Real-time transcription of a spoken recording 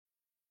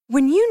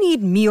When you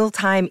need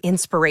mealtime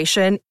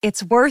inspiration,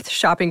 it's worth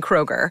shopping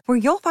Kroger, where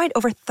you'll find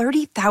over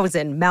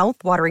 30,000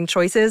 mouth-watering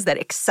choices that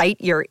excite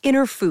your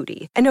inner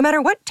foodie. And no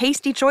matter what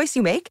tasty choice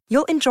you make,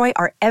 you'll enjoy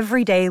our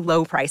everyday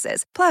low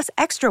prices, plus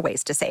extra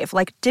ways to save,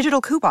 like digital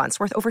coupons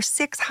worth over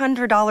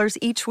 $600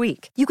 each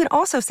week. You can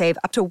also save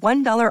up to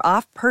 $1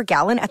 off per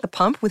gallon at the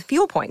pump with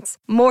fuel points.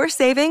 More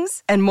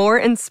savings and more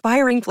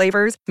inspiring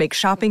flavors make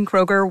shopping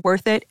Kroger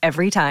worth it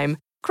every time.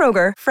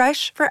 Kroger,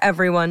 fresh for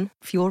everyone.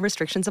 Fuel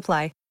restrictions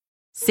apply.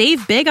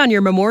 Save big on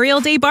your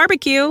Memorial Day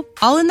barbecue,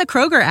 all in the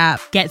Kroger app.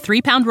 Get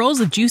 3-pound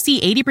rolls of juicy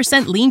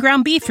 80% lean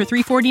ground beef for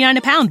 $3.49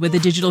 a pound with a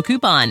digital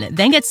coupon.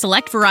 Then get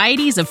select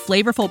varieties of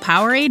flavorful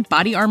Powerade,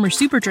 Body Armor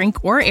Super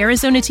Drink, or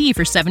Arizona tea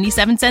for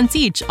 77 cents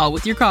each, all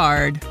with your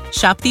card.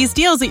 Shop these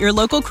deals at your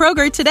local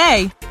Kroger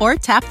today, or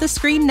tap the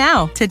screen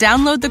now to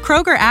download the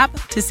Kroger app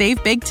to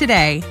save big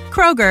today.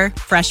 Kroger,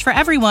 fresh for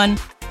everyone.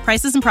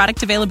 Prices and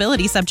product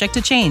availability subject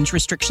to change.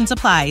 Restrictions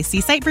apply. See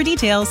site for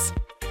details.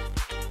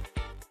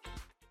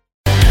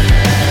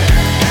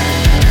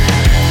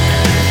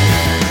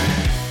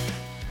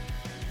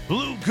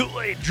 Blue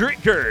Kool-Aid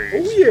drinkers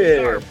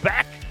are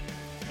back.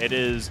 It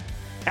is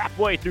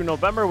halfway through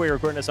November. We are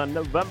recording this on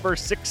November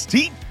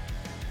 16th.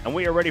 And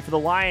we are ready for the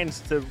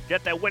Lions to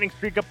get that winning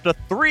streak up to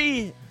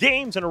 3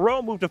 games in a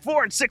row, move to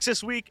 4 and 6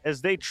 this week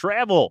as they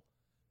travel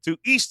to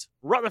East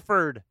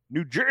Rutherford,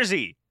 New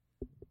Jersey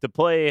to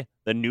play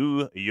the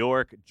New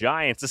York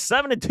Giants, the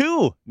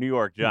 7-2 New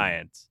York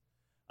Giants.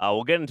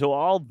 We'll get into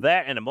all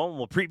that in a moment.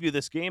 We'll preview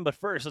this game. But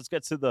first, let's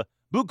get to the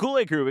Blue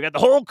Kool-Aid crew. We got the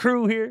whole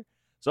crew here.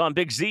 So I'm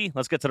Big Z.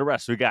 Let's get to the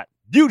rest. We got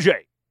UJ.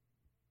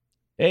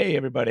 Hey,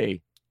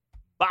 everybody.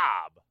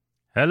 Bob.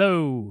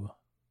 Hello.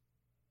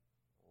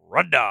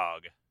 Rud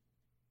Dog.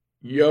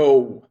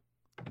 Yo.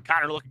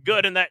 Connor looking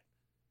good in that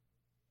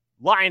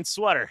Lion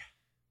sweater.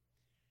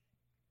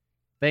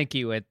 Thank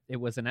you. It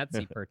was an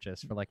Etsy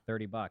purchase for like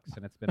 $30,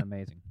 and it's been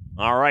amazing.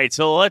 All right,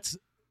 so let's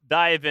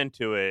dive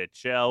into it,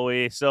 shall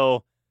we?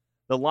 So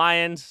the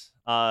Lions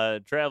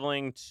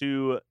traveling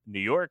to New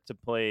York to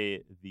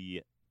play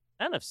the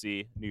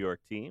NFC New York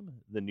team,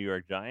 the New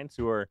York Giants,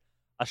 who are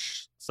a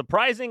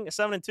surprising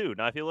 7-2.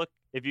 Now,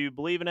 if you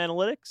believe in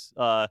analytics,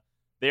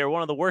 they are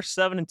one of the worst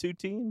 7-2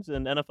 teams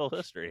in NFL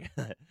history.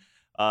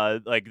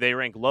 Like they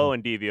rank low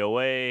in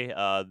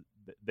DVOA.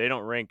 They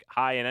don't rank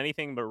high in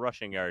anything but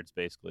rushing yards,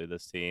 basically,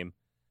 this team.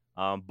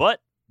 But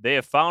they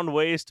have found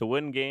ways to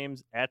win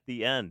games at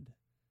the end,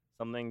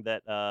 something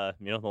that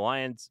the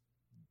Lions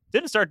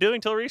didn't start doing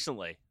until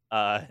recently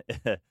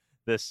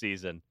this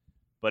season.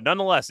 But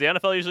nonetheless, the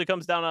NFL usually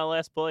comes down on the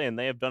last play, and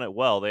they have done it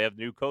well. They have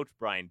new coach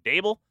Brian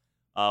Daboll,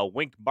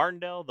 Wink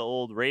Martindale, the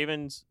old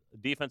Ravens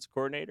defense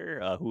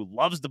coordinator, who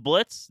loves the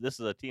blitz. This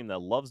is a team that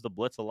loves the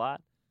blitz a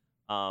lot.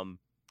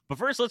 But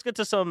first, let's get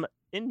to some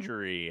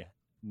injury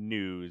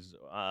news,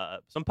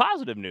 some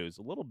positive news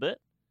a little bit.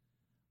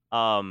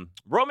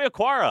 Romeo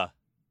Okwara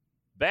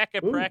back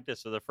at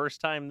practice for the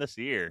first time this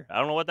year. I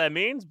don't know what that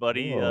means, but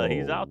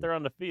he's out there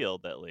on the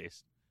field at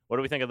least. What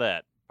do we think of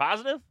that?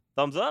 Positive?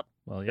 Thumbs up?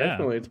 Well, yeah.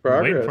 Definitely, it's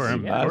progress. Waiting for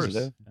him, Yeah. of course.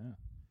 Positive. Yeah.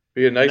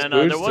 Be a nice And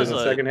boost there in was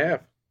the second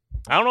half.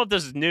 I don't know if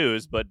this is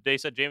news, but they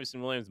said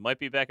Jameson Williams might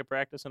be back at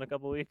practice in a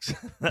couple weeks.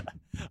 I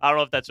don't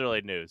know if that's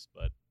really news,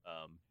 but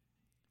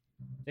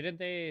Didn't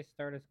they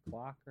start his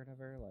clock or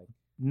whatever? Like,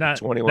 Not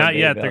 21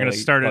 yet. day They're going to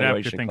start it after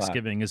evaluation clock.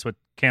 Thanksgiving, is what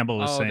Campbell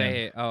was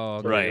saying.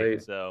 okay. right.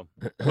 late. So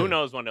who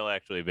knows when they'll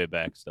actually be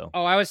back still.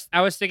 Oh, I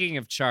was thinking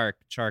of Chark.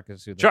 Chark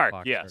is who the Chark,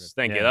 clock yes. started.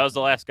 Thank you. Yeah. That was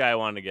the last guy I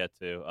wanted to get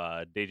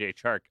to. DJ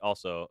Chark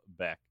also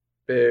back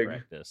Big. at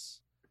practice.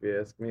 If you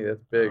ask me,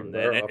 that's big. And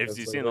Our if offense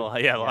you've like seen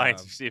that. the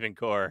Lions receiving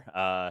core, it's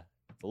a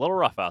little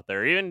rough out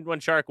there. Even when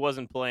Chark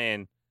wasn't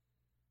playing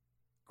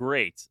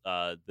great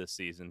this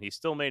season, he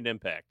still made an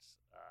impact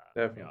on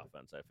the Definitely.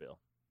 offense, I feel.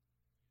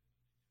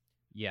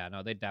 Yeah,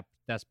 no, they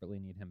desperately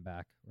need him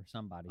back or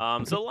somebody.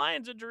 So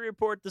Lions injury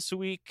report this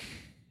week.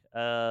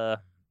 Ragnow,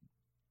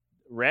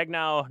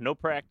 no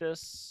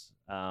practice.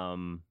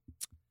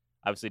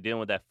 Obviously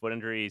dealing with that foot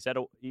injury.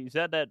 He's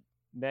had that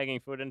nagging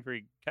foot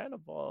injury kind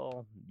of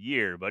all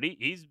year, but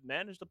he's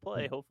managed to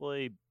play.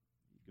 Hopefully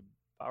he can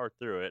power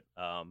through it.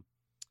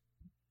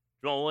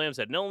 Jamal Williams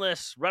had an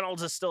illness.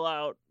 Reynolds is still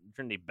out.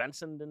 Trinity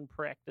Benson didn't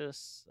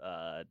practice.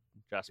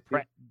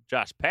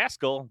 Josh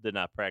Pascal did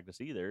not practice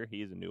either.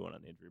 He's a new one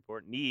on the injury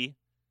report. Knee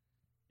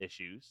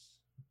issues.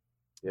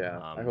 Yeah,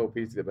 I hope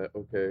he's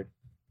okay.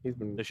 He's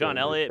been. Deshaun showing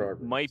good Elliott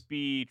progress. might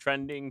be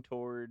trending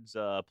towards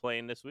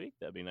playing this week.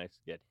 That'd be nice to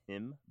get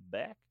him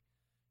back.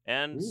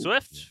 And Ooh,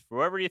 Swift,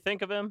 whoever you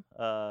think of him,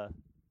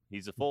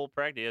 he's a full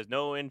practice. He has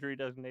no injury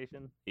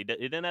designation. He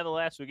didn't have it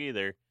last week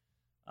either.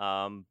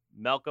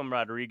 Malcolm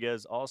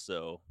Rodriguez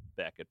also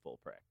back at full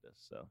practice.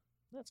 So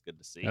that's good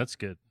to see. That's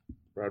good.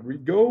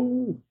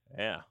 Rodrigo.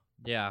 Yeah.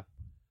 yeah.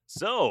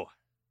 So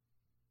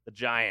the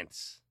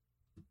Giants.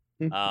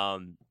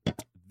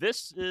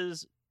 This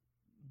is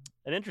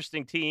an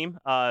interesting team.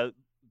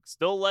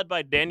 Still led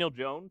by Daniel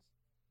Jones.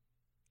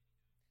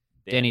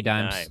 Danny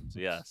Dimes.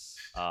 Yes.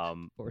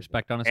 Put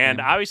respect on his and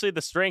name. obviously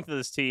the strength of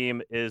this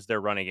team is their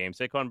running game.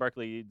 Saquon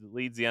Barkley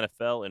leads the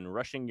NFL in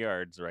rushing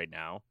yards right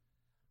now.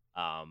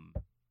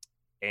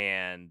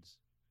 And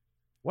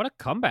what a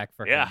comeback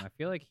for Yeah. him. I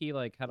feel like he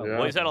had a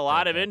well, he's had a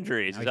lot of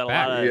injuries. Now He's he's had a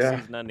back. lot of Yeah.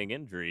 season-ending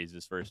injuries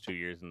his first 2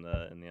 years in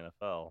the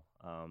NFL,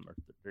 or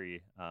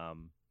 3.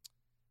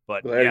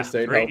 But Glad he yeah,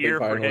 stayed great healthy year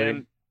for finally.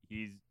 him.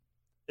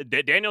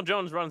 Daniel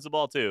Jones runs the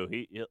ball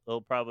too.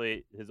 He'll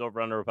probably his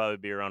over/under will probably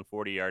be around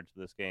 40 yards for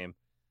this game.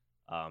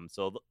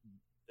 So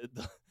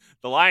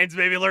the Lions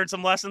maybe learned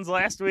some lessons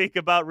last week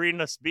about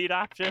reading a speed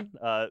option.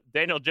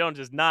 Daniel Jones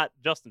is not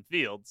Justin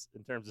Fields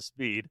in terms of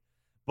speed,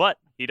 but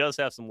he does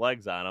have some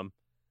legs on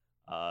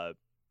him.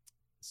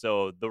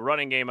 So the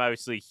running game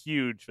obviously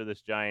huge for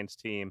this Giants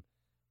team.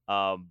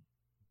 And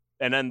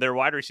then their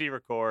wide receiver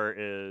core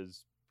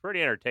is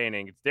pretty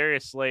entertaining. It's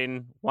Darius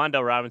Slayton,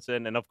 Wan'Dale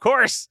Robinson, and of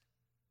course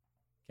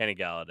Kenny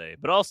Galladay.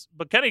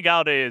 But Kenny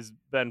Galladay has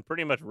been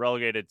pretty much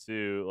relegated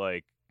to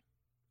like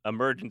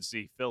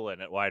emergency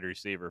fill-in at wide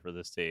receiver for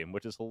this team,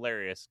 which is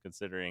hilarious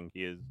considering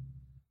he is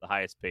the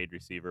highest paid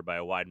receiver by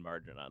a wide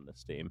margin on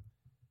this team.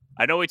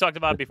 I know we talked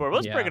about it before, but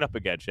let's bring it up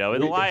again, shall we?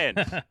 The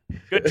Lions.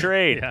 Good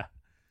trade.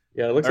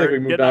 Yeah, it looks like we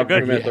moved on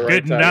from him at the right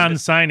Good time.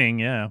 non-signing,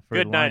 yeah. For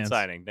Good the Lions.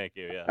 non-signing, thank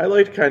you. Yeah, I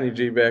liked Kenny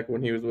G back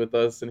when he was with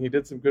us, and he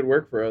did some good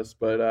work for us.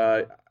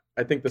 But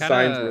I think the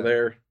signs were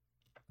there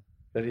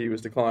that he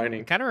was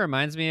declining. Kind of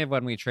reminds me of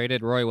when we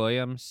traded Roy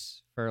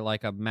Williams for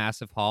like a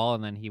massive haul,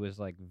 and then he was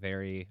like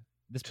This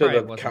To probably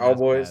the wasn't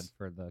Cowboys? as bad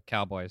for the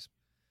Cowboys,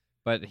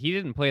 but he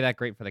didn't play that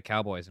great for the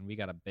Cowboys, and we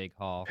got a big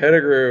haul.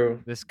 Pettigrew.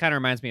 This kind of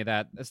reminds me of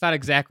that. It's not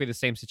exactly the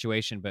same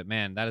situation, but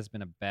man, that has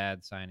been a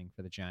bad signing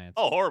for the Giants.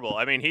 Oh, horrible.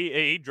 I mean,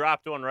 he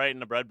dropped one right in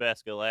the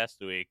breadbasket last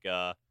week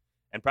and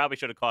probably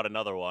should have caught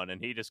another one, and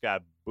he just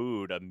got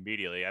booed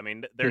immediately. I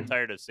mean, they're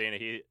tired of seeing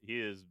it.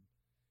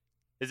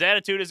 His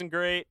attitude isn't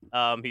great.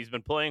 He's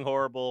been playing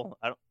horrible.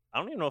 I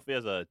don't even know if he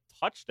has a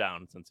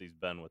touchdown since he's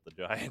been with the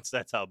Giants.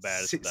 That's how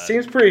bad it's been.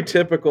 Seems pretty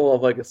typical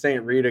of like a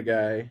St. Rita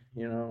guy,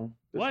 you know.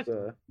 What?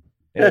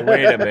 Hey,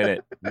 wait a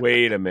minute.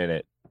 Wait a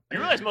minute. You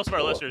realize most of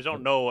our listeners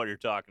don't know what you're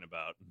talking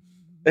about.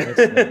 Let's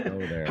not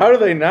go there. How do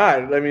they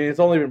not? I mean, it's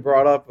only been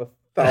brought up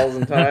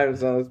 1,000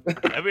 times on this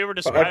Have we ever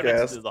described it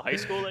podcast. to the high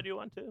school that you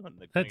went to? And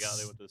the Kenny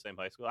Galladay went to the same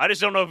high school. I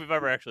just don't know if we've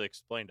ever actually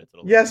explained it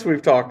to the Yes,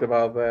 we've talked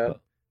about that.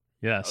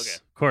 Yes, Okay.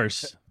 of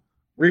course.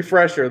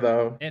 Refresher,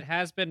 though. It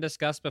has been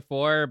discussed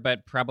before,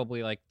 but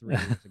probably like 3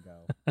 years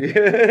ago.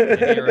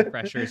 Yeah. Any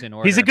refreshers in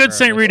order. He's a good for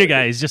St. our Rita listeners?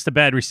 guy. He's just a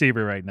bad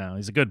receiver right now.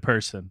 He's a good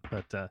person,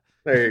 but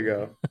There you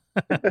go.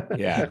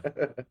 Yeah.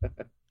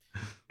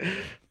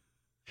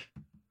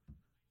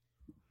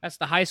 That's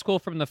the high school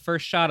from the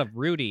first shot of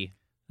Rudy.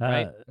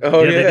 Right.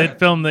 Oh, They yeah. did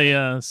film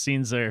the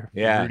scenes there. for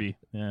Yeah. Rudy.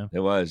 Yeah. It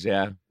was,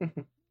 yeah.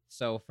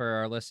 So for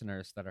our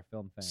listeners that are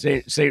film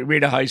fans, St.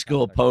 Rita High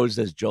School posed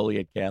as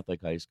Joliet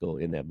Catholic High School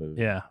in that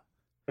movie. Yeah.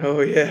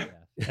 Oh, yeah.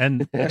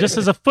 And just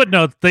as a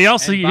footnote, they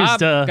also And used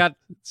Bob got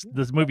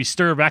the movie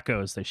Stir of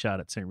Echoes. They shot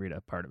at St.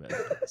 Rita, part of it.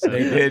 So, They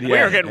did, yeah. We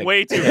are getting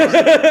way too.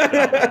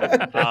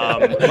 Let's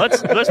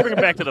bring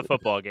it back to the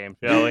football game,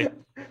 shall we?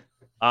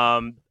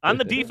 On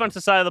the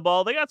defensive side of the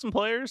ball, they got some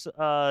players.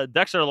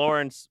 Dexter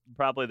Lawrence,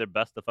 probably their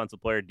best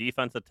defensive player,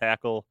 defensive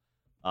tackle.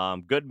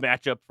 Good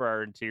matchup for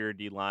our interior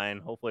D line.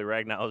 Hopefully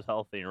Ragnow is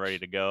healthy and ready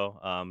to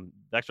go.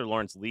 Dexter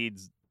Lawrence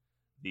leads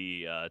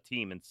the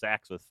team in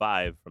sacks with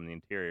 5 from the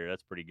interior.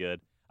 That's pretty good.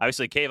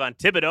 Obviously, Kayvon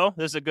Thibodeau.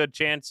 This is a good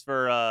chance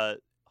for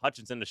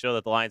Hutchinson to show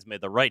that the Lions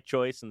made the right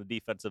choice in the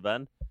defensive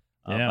end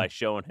by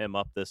showing him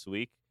up this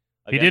week.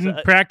 he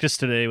didn't practice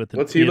today with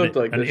What's he looked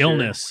like an this year?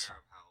 illness.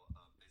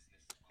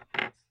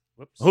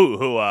 Whoops. Who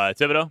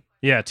Thibodeau?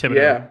 Yeah, Thibodeau.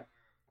 Yeah.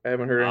 I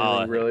haven't heard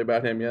anything really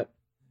about him yet.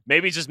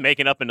 Maybe he's just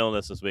making up an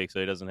illness this week, so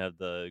he doesn't have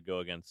to go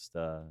against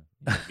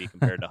be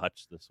compared to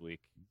Hutch this week.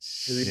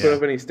 Did he put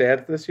up any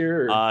stats this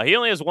year? Or? He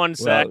only has 1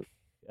 sack.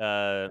 He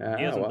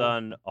hasn't wow.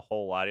 done a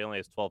whole lot. He only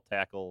has 12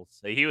 tackles.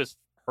 He was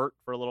hurt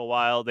for a little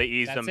while. They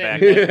eased him back.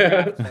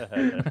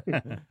 That's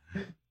in.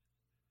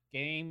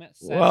 game,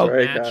 set, Well,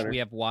 Right, match. Connor. We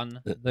have won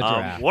the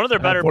draft. One of their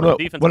better What-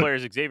 defense what-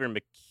 players, Xavier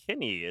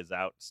McKinney, is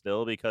out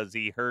still because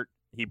he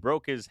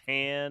broke his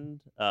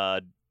hand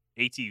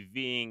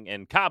ATVing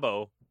in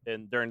Cabo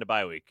during the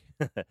bye week.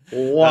 That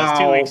was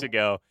 2 weeks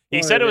ago. He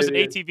What said it an was an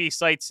idiot. ATV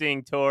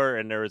sightseeing tour,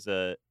 and there was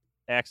a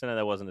accident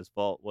that wasn't his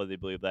fault, whether they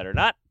believe that or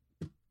not.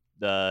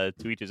 To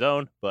each his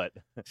own, but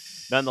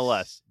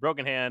nonetheless,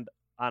 broken hand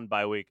on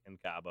bye week in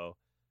Cabo.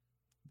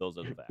 Those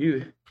are the facts.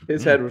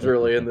 His head was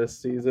really in this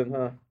season,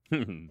 huh?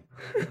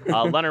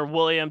 Leonard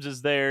Williams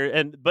is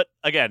there, but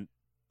again,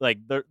 like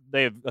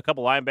they have a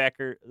couple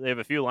linebackers. They have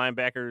a few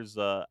linebackers.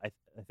 I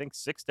think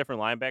 6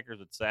 different linebackers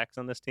with sacks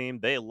on this team.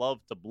 They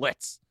love to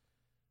blitz.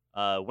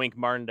 Wink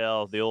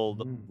Martindale, the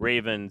old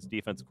Ravens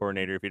defensive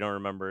coordinator, if you don't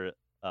remember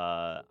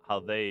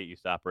how they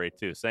used to operate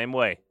too. Same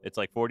way. It's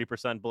like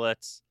 40%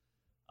 blitz.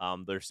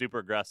 They're super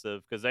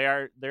aggressive because they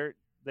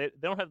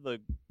don't have the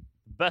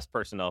best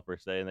personnel per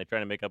se, and they try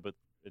to make up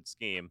its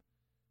scheme.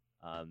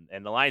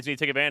 And the Lions need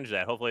to take advantage of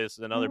that. Hopefully, this is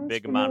another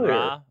big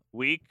Amon-Ra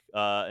week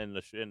in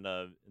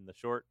the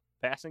short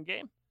passing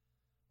game.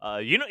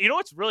 You know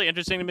what's really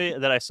interesting to me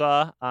that I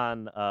saw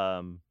on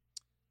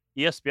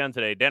ESPN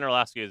today? Dan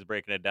Orlovsky is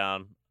breaking it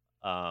down.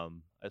 I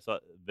saw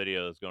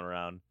videos going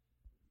around.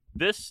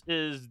 This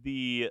is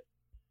the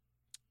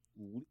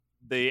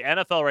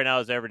NFL right now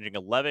is averaging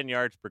 11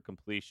 yards per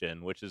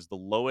completion, which is the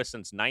lowest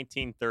since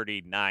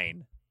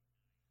 1939.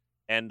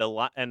 And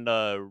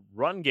the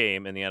run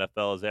game in the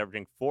NFL is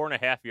averaging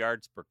 4.5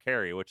 yards per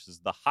carry, which is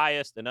the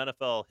highest in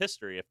NFL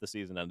history if the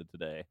season ended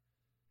today.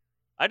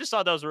 I just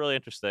thought that was really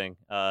interesting,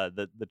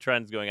 the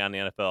trends going on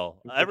in the NFL.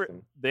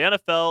 The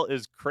NFL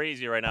is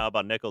crazy right now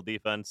about nickel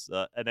defense.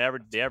 The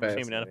average team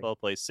in the NFL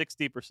plays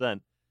 60%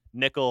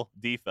 nickel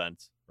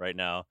defense right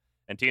now,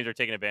 and teams are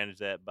taking advantage of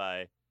that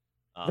by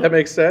that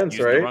makes sense,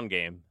 right? The run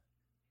game.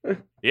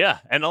 Yeah,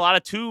 and a lot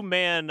of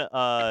two-man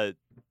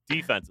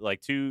defense,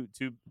 like two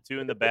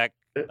in the back.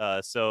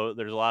 So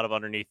there's a lot of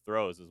underneath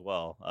throws as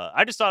well.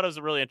 I just thought it was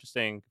a really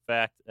interesting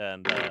fact,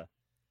 and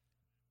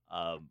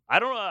I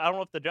don't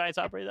know if the Giants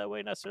operate that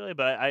way necessarily,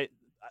 but I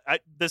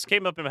this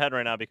came up in my head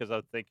right now because I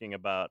was thinking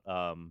about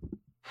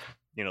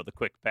the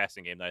quick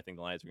passing game that I think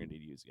the Lions are going to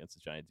need to use against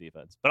the Giants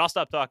defense. But I'll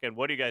stop talking.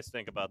 What do you guys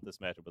think about this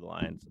matchup with the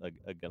Lions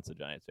against the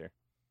Giants here?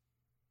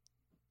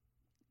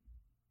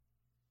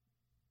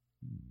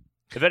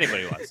 If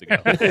anybody wants to go,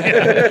 maybe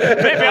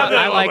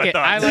I like it.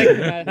 I like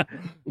it.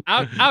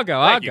 I'll go.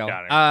 I'll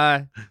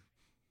go.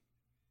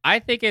 I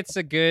think it's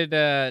a good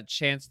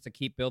chance to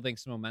keep building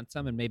some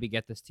momentum and maybe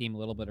get this team a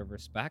little bit of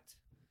respect.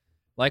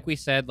 Like we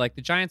said, like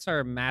the Giants are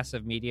a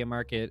massive media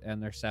market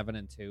and they're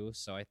 7-2,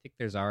 so I think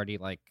there's already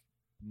like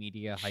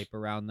media hype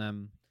around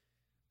them.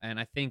 And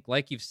I think,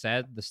 like you've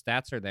said, the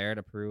stats are there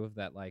to prove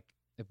that like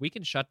if we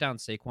can shut down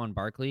Saquon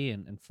Barkley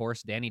and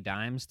force Danny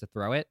Dimes to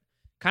throw it.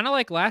 Kind of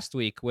like last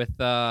week with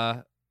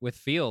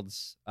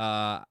Fields.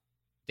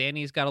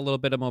 Danny's got a little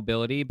bit of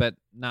mobility, but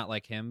not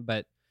like him.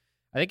 But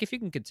I think if you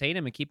can contain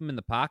him and keep him in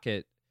the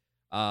pocket,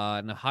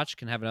 and Hutch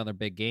can have another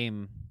big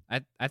game,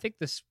 I think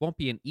this won't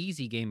be an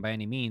easy game by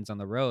any means on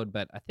the road,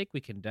 but I think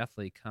we can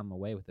definitely come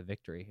away with a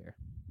victory here.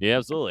 Yeah,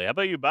 absolutely. How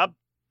about you, Bob?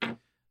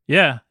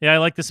 Yeah, I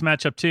like this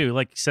matchup too.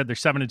 Like you said, they're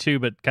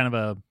 7-2, but kind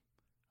of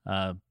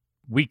a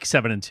weak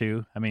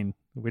 7-2. I mean,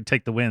 we'd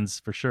take the wins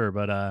for sure,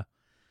 but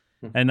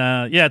and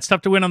it's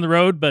tough to win on the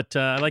road, but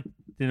I like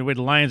the way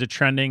the Lions are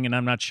trending, and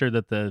I'm not sure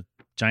that the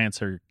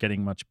Giants are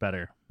getting much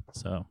better.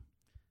 So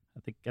I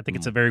think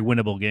it's a very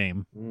winnable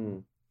game.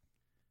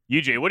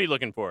 UJ, what are you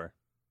looking for?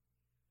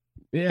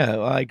 Yeah,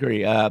 well, I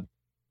agree. I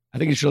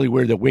think it's really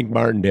weird that Wink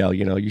Martindale,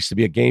 used to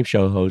be a game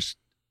show host,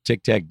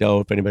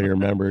 Tic-Tac-Dough, if anybody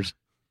remembers,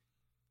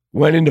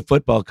 went into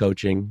football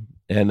coaching,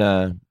 and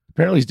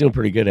apparently he's doing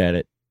pretty good at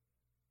it.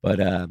 But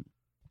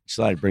just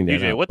thought I'd bring that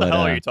UJ, up. what the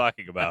hell are you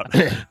talking about?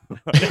 I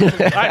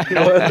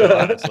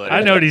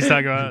know what he's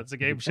talking about. It's a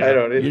game show. I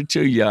don't either. You're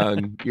too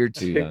young. You're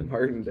too young.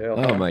 Martindale.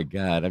 Oh, my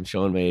God. I'm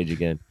showing my age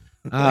again.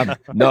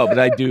 No, but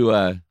I do.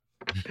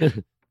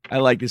 I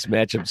like this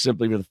matchup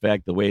simply for the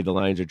fact the way the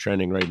Lions are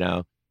trending right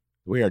now,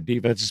 the way our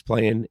defense is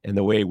playing, and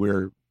the way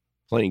we're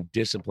playing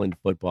disciplined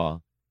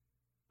football.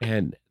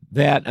 And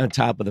that on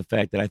top of the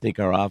fact that I think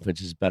our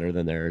offense is better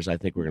than theirs, I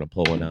think we're going to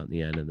pull one out in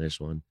the end in this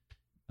one.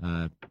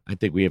 I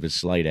think we have a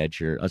slight edge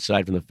here,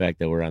 aside from the fact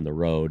that we're on the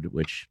road,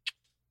 which,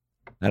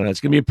 I don't know, it's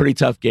going to be a pretty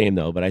tough game,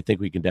 though, but I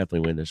think we can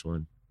definitely win this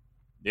one.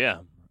 Yeah.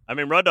 I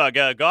mean, Road Dogg,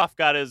 Goff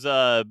got his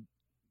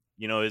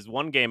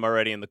one game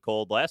already in the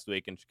cold last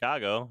week in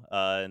Chicago,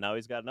 and now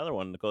he's got another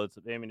one in the cold.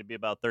 It's aiming to be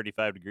about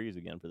 35 degrees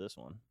again for this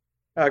one.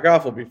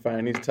 Goff will be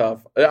fine. He's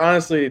tough.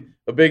 Honestly,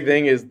 a big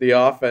thing is the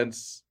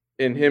offense,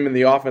 and him and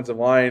the offensive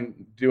line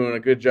doing a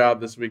good job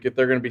this week. If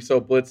they're going to be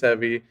so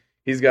blitz-heavy,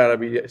 he's got to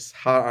be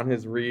hot on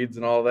his reads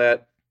and all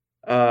that,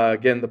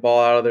 getting the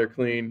ball out of there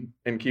clean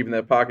and keeping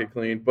that pocket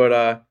clean.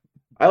 But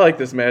I like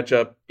this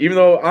matchup, even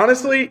though,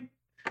 honestly,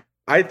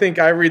 I think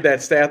I read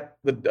that stat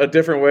a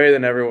different way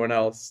than everyone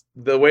else.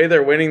 The way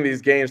they're winning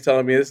these games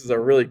telling me this is a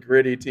really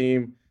gritty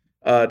team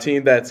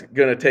that's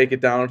going to take it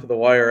down to the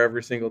wire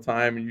every single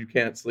time, and you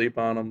can't sleep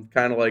on them,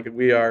 kind of like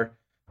we are.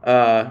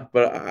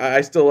 But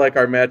I still like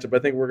our matchup. I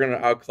think we're going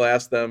to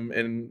outclass them,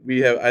 and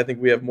I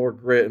think we have more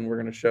grit, and we're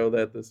going to show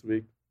that this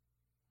week.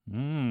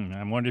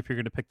 I wonder if you're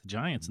going to pick the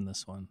Giants in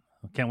this one.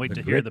 I can't wait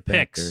to hear the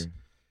picks.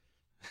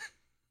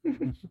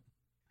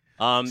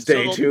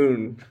 Stay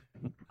tuned.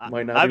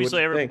 Might not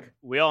obviously,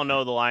 we all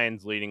know the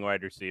Lions' leading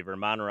wide receiver,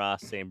 Amon-Ra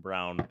St.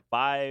 Brown,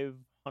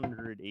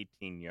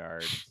 518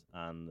 yards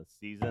on the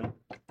season.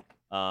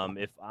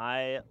 If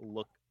I'm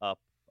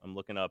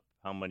looking up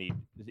how many.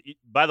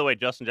 By the way,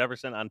 Justin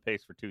Jefferson on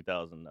pace for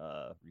 2,000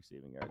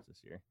 receiving yards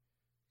this year.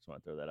 Just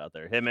want to throw that out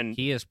there.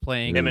 He is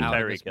playing. Him and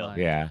Tyreek Hill.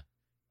 Yeah.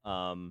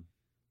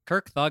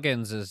 Kirk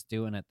Thuggins is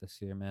doing it this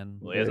year, man.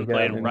 Well, he hasn't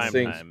played in prime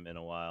time in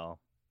a while.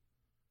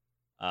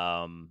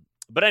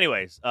 But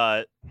anyways,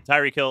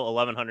 Tyreek Hill,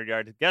 1,100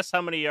 yards. Guess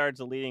how many yards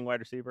the leading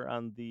wide receiver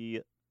on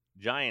the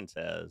Giants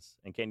has,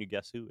 and can you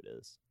guess who it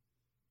is?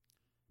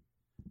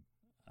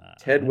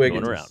 Ted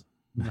Wiggins. Going around.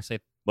 I'm gonna say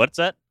what's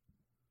that?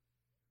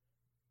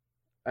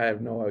 I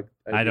have no idea.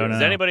 I don't know.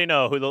 Does anybody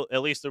know who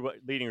at least the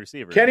leading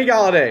receiver is? Kenny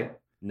Galladay.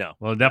 No.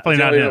 Well, definitely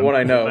That's not the only him. one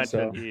I know.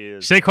 So.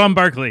 Saquon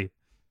Barkley.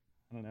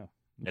 I don't know.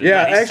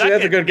 Yeah, He's actually,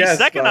 that's a good guess. He's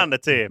second but- on the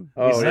team.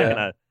 Oh, He's second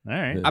yeah. on.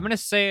 All right. I'm gonna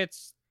say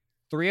it's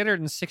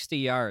 360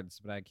 yards,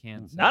 but I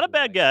can't. Not a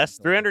bad guess.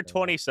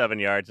 327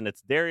 yards, and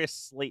it's Darius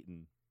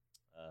Slayton.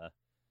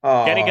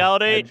 Oh, Kenny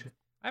Galladay.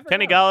 I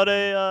Kenny forgot.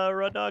 Galladay,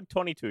 Red Dog,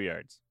 22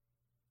 yards.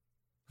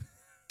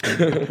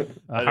 A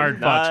hard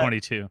fought not-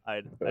 22.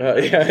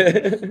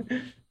 Yeah.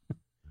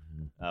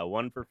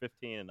 1 for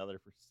 15, another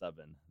for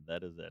 7.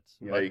 That is it.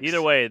 But Yikes.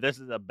 either way, this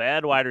is a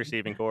bad wide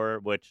receiving core,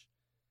 which,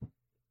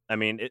 I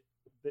mean,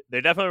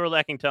 they definitely were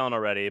lacking talent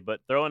already, but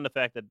throw in the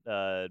fact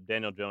that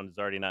Daniel Jones is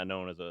already not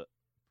known as a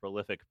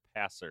prolific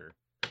passer.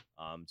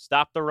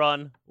 Stop the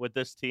run with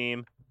this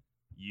team.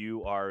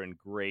 You are in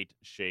great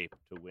shape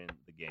to win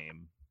the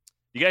game.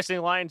 You guys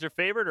think Lions are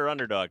favored or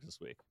underdogs this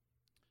week?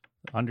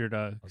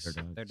 Underdogs.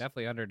 They're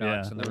definitely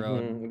underdogs Yeah. on the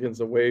road.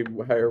 Against a way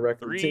higher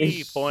record 3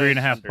 team. point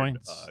 3.5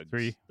 points. underdogs.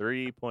 3.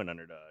 3-point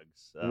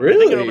underdogs.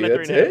 Really? I think I'm at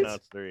That's 3.5. it? No,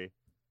 it's 3.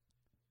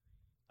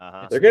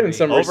 Uh-huh. They're getting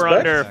some Over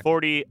respect. under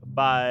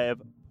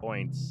 45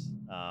 points.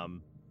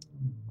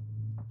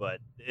 But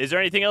is there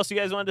anything else you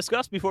guys want to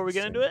discuss before we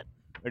get into it?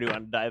 Or do you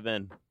want to dive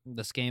in?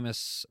 This game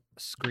is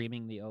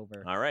screaming the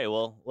over. All right,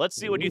 well, let's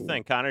see what you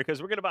think, Connor,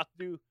 because we're going to about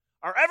to do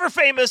our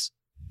ever-famous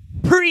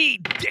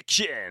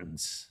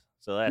predictions.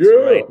 So that's Yeah.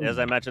 right. As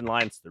I mentioned,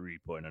 Lions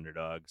 3-point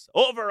underdogs.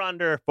 Over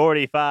under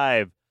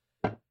 45.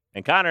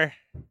 And Connor,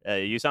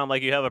 you sound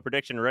like you have a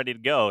prediction ready to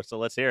go, so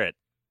let's hear it.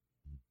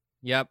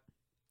 Yep.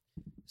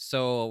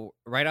 So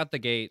right out the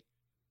gate,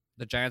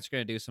 the Giants are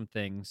going to do some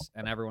things,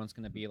 and everyone's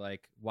going to be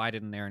like, why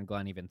didn't Aaron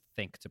Glenn even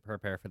think to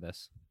prepare for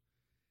this?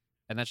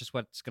 And that's just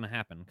what's going to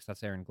happen because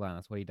that's Aaron Glenn.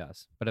 That's what he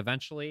does. But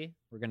eventually,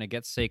 we're going to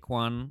get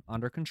Saquon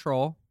under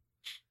control,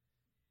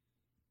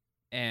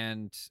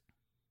 and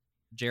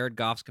Jared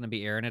Goff's going to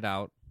be airing it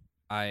out.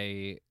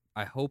 I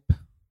hope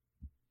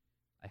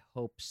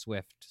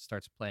Swift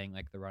starts playing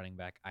like the running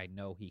back I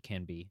know he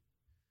can be.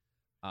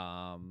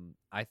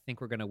 I think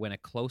we're going to win a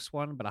close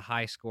one, but a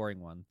high-scoring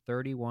one,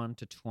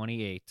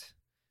 31-28.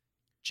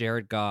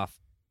 Jared Goff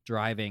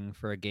driving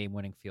for a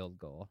game-winning field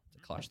goal to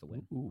clutch the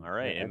win. All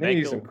right. I And think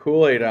he's Michael, some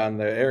Kool-Aid on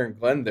the Aaron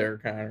Glenn there,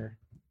 Connor.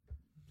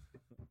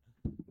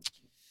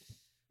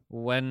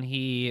 When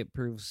he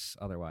proves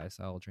otherwise,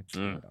 I'll drink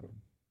some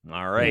more.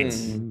 all right.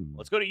 Mm.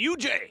 Let's go to you,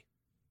 Jay.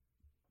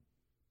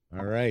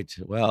 All right.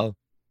 Well,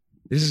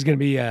 this is going to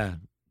be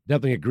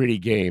definitely a gritty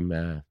game.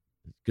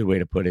 Good way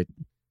to put it.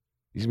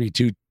 These are going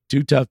to be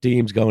two tough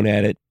teams going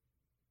at it.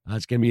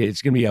 It's going to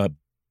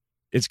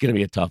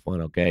be a tough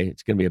one. Okay,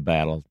 it's going to be a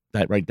battle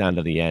that right down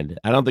to the end.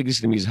 I don't think it's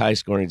going to be as high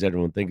scoring as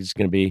everyone thinks it's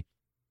going to be.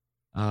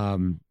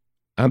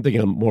 I'm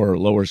thinking a more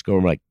lower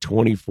score, like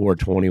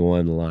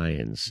 24-21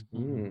 Lions.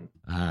 Mm.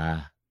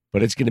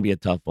 But it's going to be a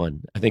tough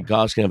one. I think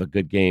Goff's going to have a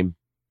good game,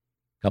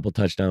 a couple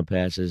touchdown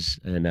passes,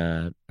 and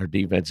our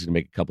defense is going to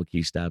make a couple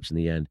key stops in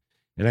the end.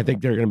 And I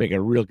think they're going to make a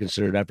real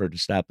concerted effort to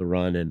stop the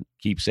run and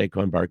keep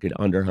Saquon Barkley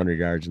under 100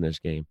 yards in this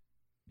game.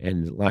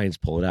 And the Lions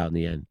pull it out in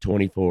the end,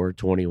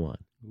 24-21.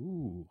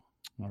 Ooh.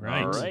 All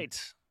right. All right.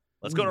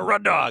 Let's go to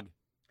Red Dog.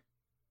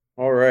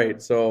 All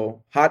right,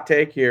 so hot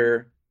take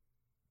here.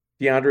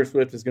 DeAndre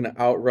Swift is going to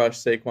outrush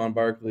Saquon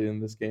Barkley in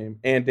this game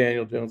and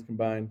Daniel Jones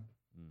combined.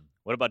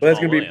 What about But that's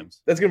Jamal going to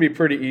Williams? be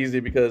pretty easy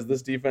because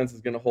this defense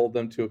is going to hold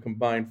them to a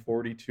combined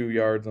 42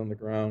 yards on the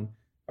ground.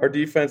 Our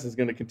defense is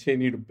going to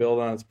continue to build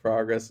on its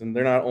progress, and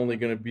they're not only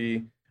going to be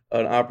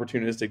an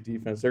opportunistic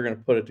defense, they're going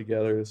to put it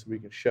together this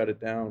week and shut it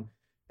down.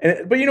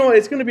 But you know what?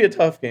 It's going to be a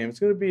tough game. It's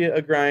going to be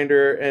a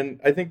grinder,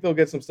 and I think they'll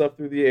get some stuff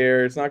through the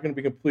air. It's not going to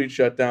be complete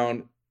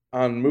shutdown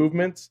on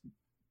movements,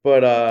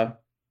 but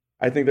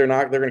I think they're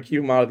going to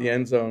keep them out of the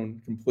end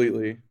zone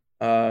completely.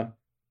 I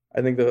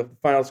think the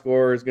final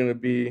score is going to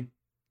be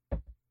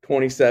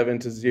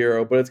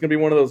 27-0, but it's going to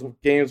be one of those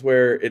games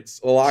where it's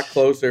a lot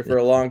closer for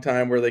a long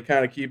time, where they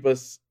kind of keep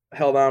us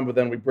held on, but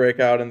then we break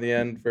out in the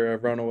end for a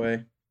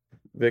runaway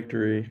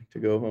victory to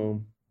go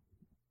home.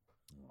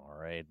 All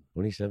right.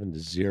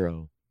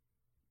 27-0.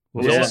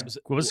 What Yeah. was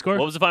the score?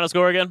 What was the final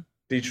score again?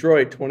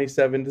 Detroit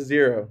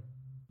 27-0.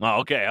 Oh,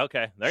 okay.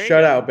 There you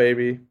Shut go. out,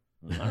 baby.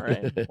 All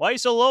right. Why are you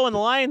so low in the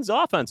Lions'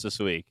 offense this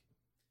week?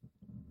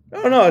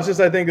 No, it's just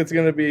I think it's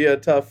going to be a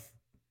tough.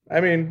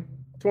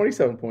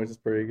 27 points is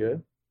pretty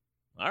good.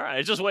 All right.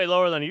 It's just way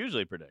lower than I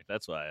usually predict.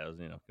 That's why I was,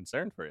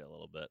 concerned for you a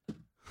little bit.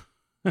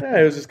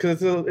 Yeah, it was just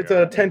because it's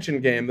a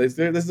tension game. This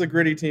is a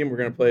gritty team we're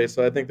going to play,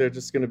 so I think they're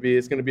just going to be.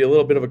 It's going to be a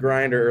little bit of a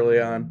grinder early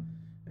on,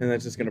 and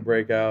that's just going to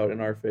break out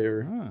in our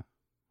favor. Ah,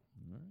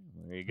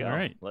 There you go. All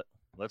right.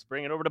 Let's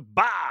bring it over to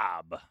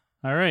Bob.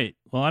 all right.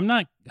 Well, I'm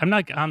not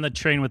on the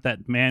train with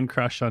that man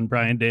crush on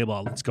Brian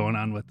Daboll that's going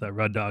on with the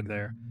Red Dog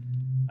there.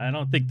 I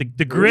don't think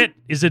the grit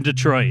is in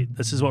Detroit.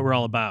 This is what we're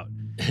all about.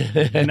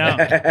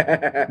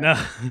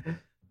 No.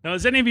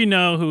 As any of you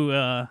know who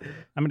I'm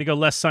going to go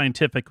less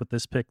scientific with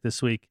this pick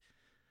this week.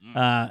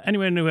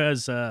 Anyone who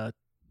has a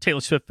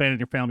Taylor Swift fan in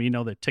your family, you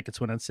know that tickets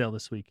went on sale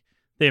this week.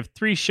 They have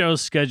 3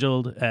 shows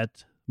scheduled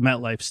at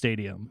MetLife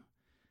Stadium.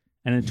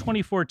 And in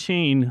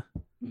 2014,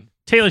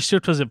 Taylor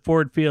Swift was at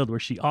Ford Field where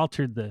she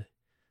altered the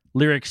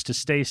lyrics to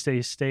Stay,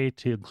 Stay, Stay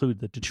to include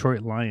the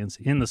Detroit Lions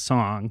in the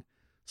song.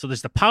 So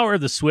there's the power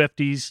of the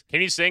Swifties.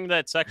 Can you sing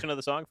that section of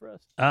the song for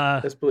us?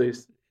 Yes,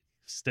 please.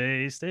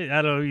 Stay, stay.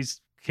 I don't know.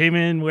 He's came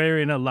in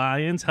wearing a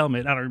Lions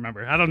helmet. I don't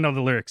remember. I don't know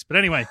the lyrics. But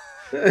anyway,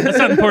 that's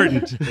not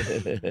important.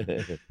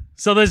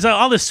 So there's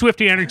all this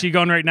Swiftie energy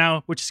going right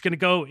now, which is going to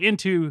go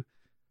into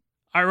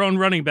our own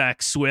running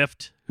back,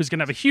 Swift, who's going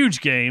to have a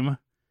huge game.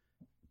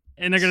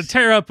 And they're going to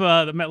tear up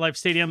the MetLife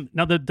Stadium.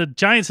 Now, the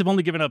Giants have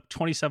only given up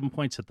 27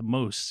 points at the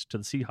most to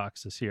the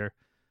Seahawks this year.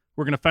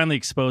 We're going to finally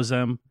expose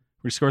them.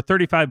 We're going to score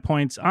 35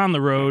 points on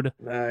the road.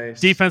 Nice.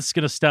 Defense is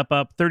going to step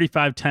up,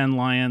 35-10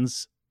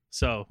 Lions.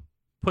 So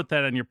put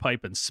that in your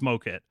pipe and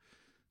smoke it.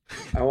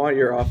 I want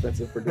your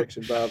offensive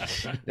prediction, Bob.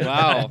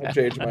 Wow. I'll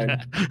change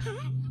mine.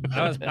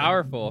 That was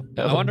powerful.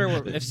 I wonder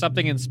if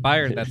something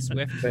inspired that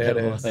Swift.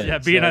 Badass. Yeah,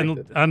 being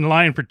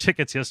online for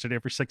tickets yesterday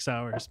for 6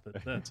 hours.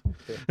 But that's...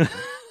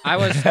 I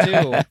was too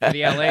for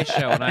the LA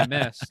show and I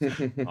missed.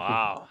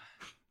 Wow.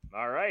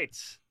 All right.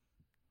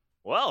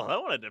 Well,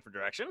 that went a different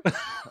direction.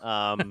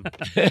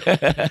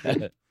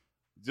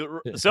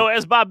 So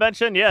as Bob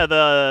mentioned, yeah,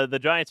 the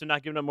Giants are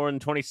not giving up more than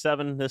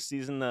 27 this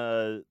season.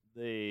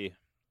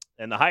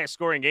 And the highest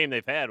scoring game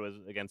they've had was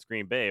against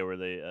Green Bay, where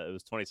it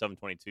was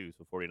 27-22,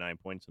 so 49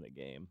 points in a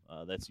game.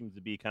 That seems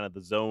to be kind of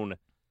the zone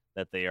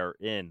that they are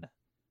in.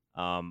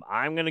 I'm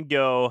going to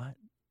go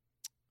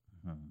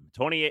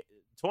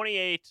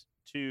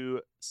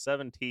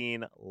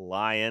 28-17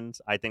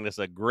 Lions. I think this is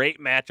a great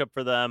matchup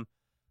for them.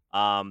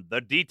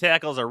 The D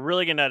tackles are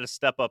really going to have to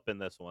step up in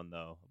this one,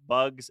 though.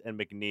 Buggs and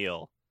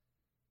McNeil.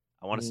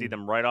 I want to see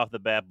them right off the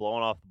bat,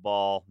 blowing off the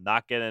ball,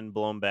 not getting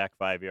blown back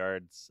 5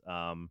 yards.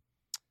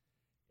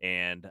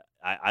 And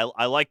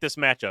I like this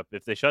matchup.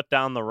 If they shut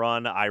down the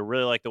run, I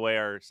really like the way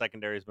our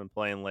secondary has been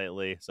playing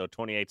lately. So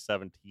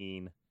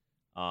 28-17.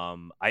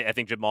 I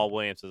think Jamal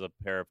Williams has a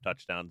pair of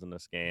touchdowns in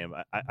this game.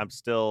 I'm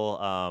still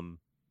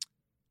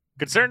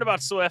concerned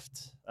about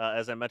Swift,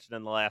 as I mentioned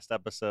in the last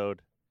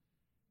episode.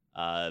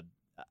 We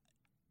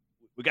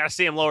got to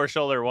see him lower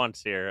shoulder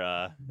once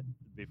here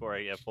before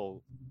I get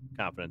full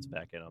confidence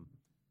back in him.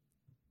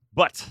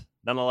 But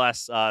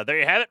nonetheless, there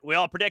you have it. We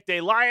all predict a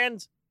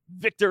Lions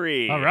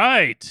victory. All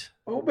right.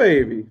 Oh,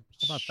 baby.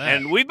 How about that?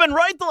 And we've been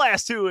right the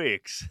last 2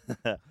 weeks.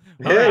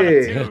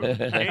 Hey.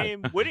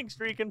 Game winning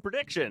streak and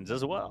predictions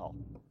as well.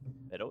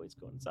 It always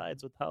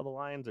coincides with how the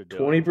Lions are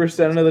doing.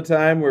 20% of the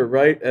time, we're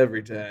right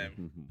every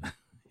time.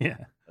 Yeah.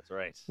 That's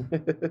right.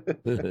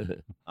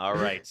 All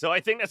right. So I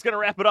think that's going to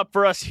wrap it up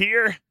for us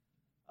here.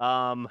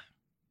 And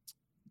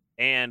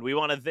we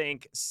want to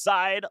thank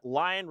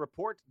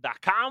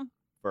SidelineReport.com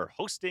for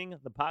hosting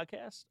the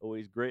podcast.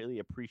 Always greatly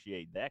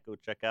appreciate that. Go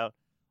check out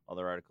all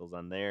their articles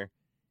on there.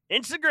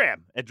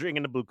 Instagram at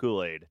Drinking the Blue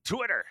Kool-Aid.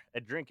 Twitter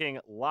at Drinking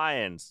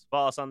Lions.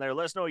 Follow us on there.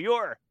 Let us know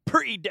your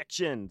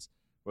predictions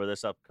for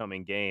this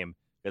upcoming game,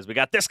 because we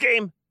got this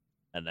game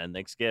and then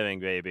Thanksgiving,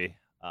 baby.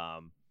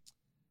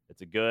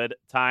 It's a good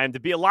time to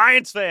be a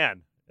Lions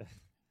fan.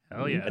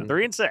 Hell yeah. At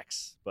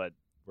 3-6, but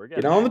we're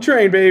getting Get on the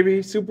train,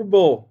 baby. Super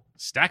Bowl.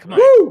 Stack them up.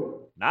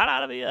 Woo! not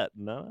out of it yet.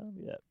 Not out of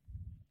it yet.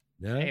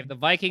 Yeah. Hey, if the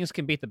Vikings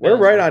can beat the Bills,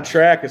 We're right on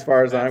track as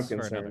far as I'm that's for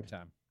another concerned.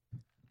 time.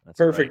 That's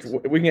Perfect.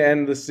 right. We can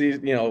end the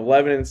season,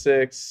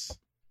 11-6.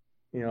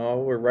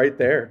 We're right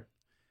there.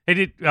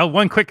 Hey,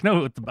 one quick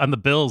note on the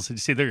Bills. Did you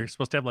see they're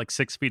supposed to have like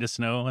 6 feet of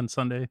snow on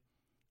Sunday?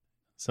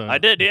 So I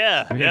did,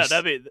 yeah. I mean, Yeah, it's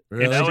that'd be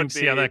really that interesting would to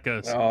see how be that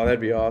goes. Oh, that'd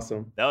be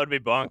awesome. that would be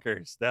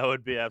bonkers. That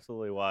would be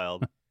absolutely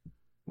wild.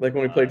 Like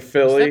when we played Was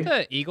Philly.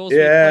 that the Eagles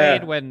Yeah. we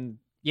played when?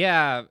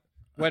 Yeah,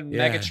 when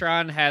Yeah.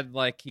 Megatron had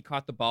he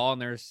caught the ball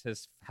and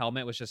his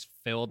helmet was just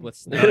filled with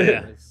snow. Oh,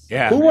 yeah. It was-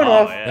 Yeah. Who went Oh,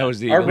 off? yeah. That was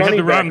the Our We had running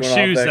the wrong back went off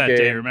shoes that day,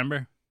 game.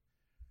 remember?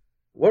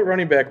 What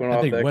running back went I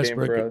off think that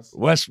Westbrook. game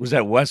for us? Was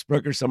that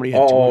Westbrook or somebody?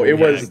 Had Oh, 200 it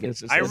was- yards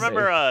against us I that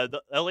remember, day?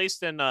 at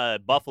least in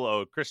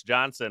Buffalo, Chris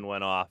Johnson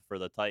went off for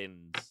the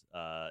Titans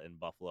in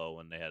Buffalo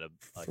when they had a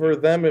For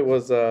them, it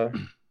was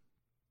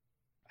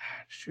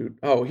shoot.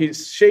 Oh,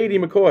 he's Shady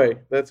McCoy.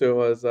 That's who it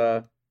was.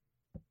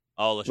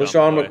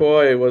 LaShawn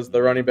McCoy was the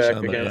running back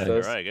LaShawn against McCoy.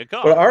 us. Right, good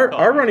call. But our good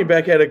call. our running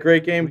back had a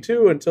great game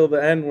too until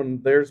the end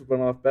when theirs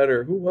went off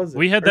better. Who was it?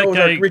 We had Or it that was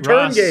our guy, return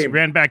Ross, game.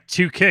 ran back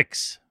 2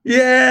 kicks.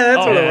 Yeah,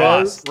 that's Oh, what it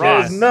Ross. was.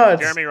 Ross. It was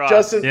nuts. Jeremy Ross.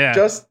 Justin, Yeah.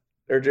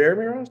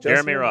 Jeremy Ross.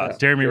 Jeremy Ross.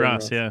 Jeremy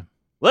Ross, yeah.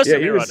 Listen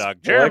he here, was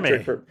dog. Jeremy.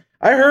 electric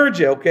I heard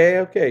you.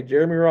 Okay,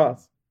 Jeremy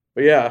Ross.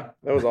 But yeah,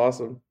 that was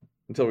awesome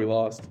until we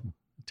lost.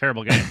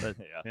 Terrible game, but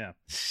Yeah. yeah.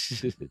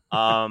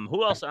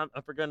 Who else? I'm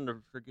forgetting to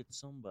forget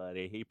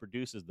somebody. He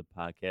produces the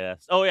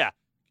podcast. Oh yeah,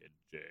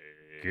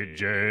 Kid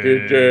J.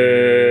 Good J.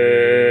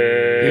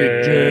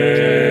 Good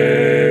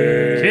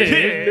J. Good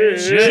Kid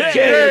J.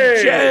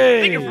 J.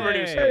 Thank you for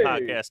producing the Hey.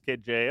 podcast,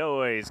 Kid J.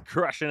 Always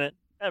crushing it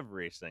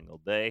every single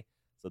day.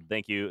 So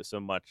thank you so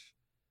much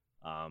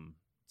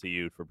to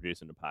you for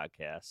producing the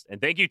podcast. And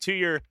thank you to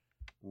your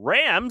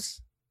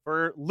Rams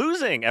for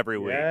losing every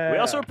week. We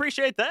also Yeah.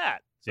 appreciate that.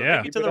 So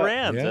thank you to the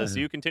Rams. As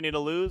you continue to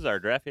lose, our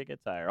draft pick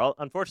gets higher.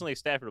 Unfortunately,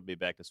 Stafford will be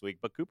back this week,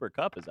 but Cooper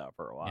Kupp is out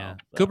for a while. Yeah.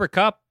 So. Cooper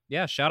Kupp.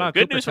 Yeah, shout out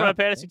Good Cooper news Kupp. for my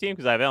fantasy team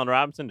because I have Allen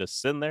Robinson just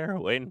sitting there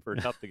waiting for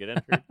Kupp to get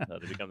injured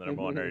to become the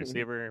number 1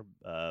 receiver.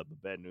 But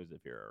bad news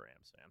if you're a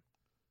Rams fan.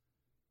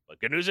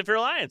 But good news if you're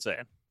a Lions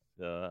fan.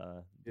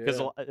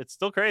 Because it's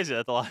still crazy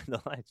that the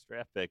Lions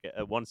draft pick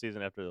at 1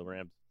 season after the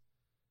Rams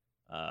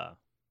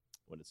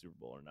win the Super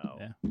Bowl or no.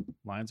 Yeah.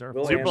 Lions are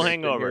Super Bowl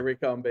hangover. Here we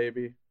come,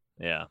 baby.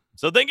 Yeah.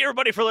 So thank you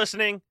everybody for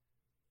listening.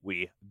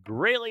 We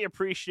greatly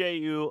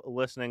appreciate you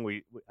listening.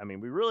 We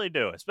really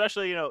do.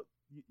 Especially,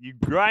 you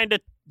grind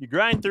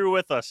through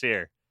with us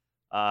here.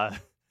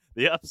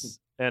 The ups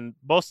and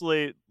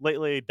mostly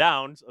lately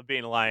downs of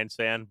being a Lions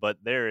fan, but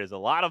there is a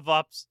lot of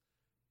ups.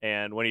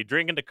 And when you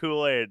drink into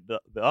Kool-Aid,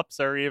 the ups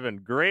are even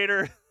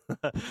greater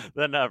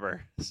than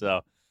ever.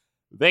 So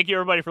thank you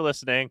everybody for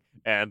listening.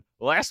 And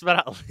last but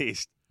not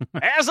least,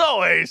 as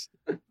always,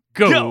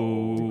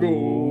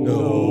 go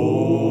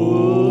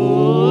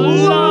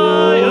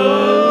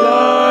Lions!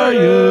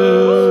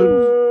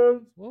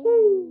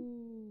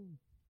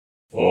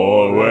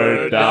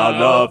 Forward down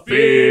the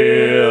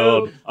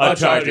field, a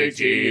charging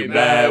team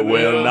that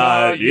will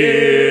not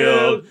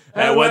yield.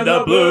 And when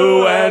the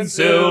blue and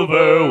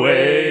silver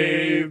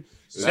wave,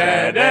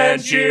 stand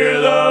and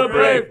cheer the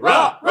brave.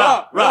 Rock,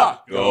 rock,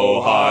 rock.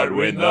 Go hard,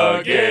 win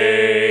the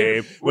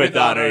game. With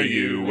honor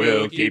you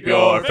will keep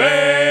your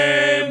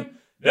fame.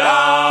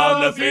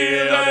 Down the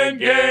field and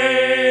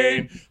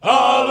gain a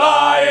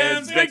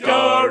Lions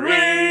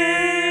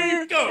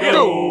victory. Go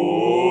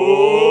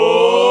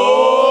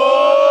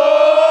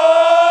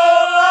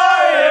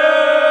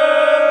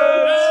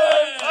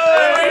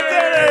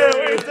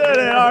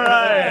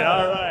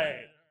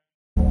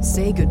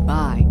Say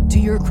goodbye to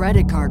your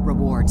credit card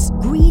rewards.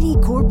 Greedy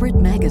corporate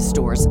mega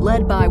stores,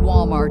 led by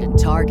Walmart and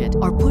Target,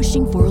 are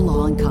pushing for a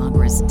law in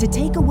Congress to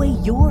take away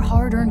your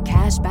hard-earned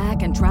cash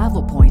back and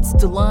travel points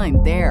to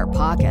line their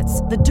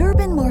pockets. The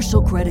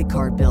Durbin-Marshall credit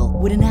card bill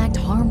would enact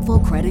harmful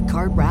credit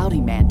card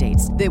routing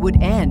mandates that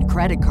would end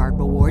credit card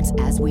rewards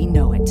as we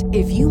know it.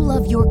 If you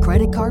love your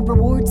credit card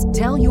rewards,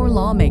 tell your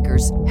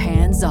lawmakers,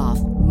 hands off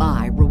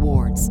my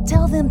rewards.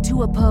 Tell them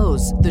to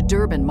oppose the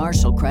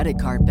Durbin-Marshall credit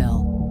card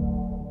bill.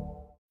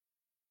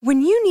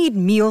 When you need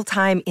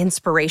mealtime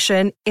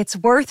inspiration, it's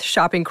worth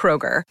shopping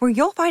Kroger, where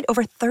you'll find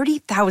over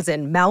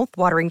 30,000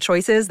 mouth-watering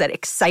choices that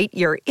excite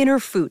your inner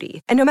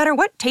foodie. And no matter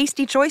what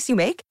tasty choice you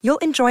make, you'll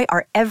enjoy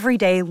our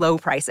everyday low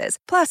prices,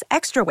 plus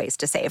extra ways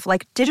to save,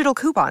 like digital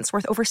coupons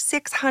worth over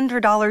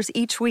 $600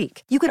 each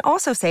week. You can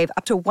also save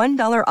up to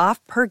 $1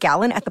 off per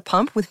gallon at the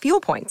pump with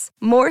fuel points.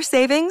 More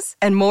savings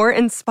and more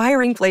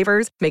inspiring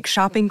flavors make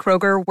shopping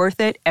Kroger worth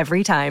it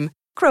every time.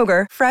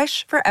 Kroger,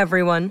 fresh for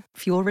everyone.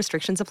 Fuel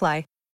restrictions apply.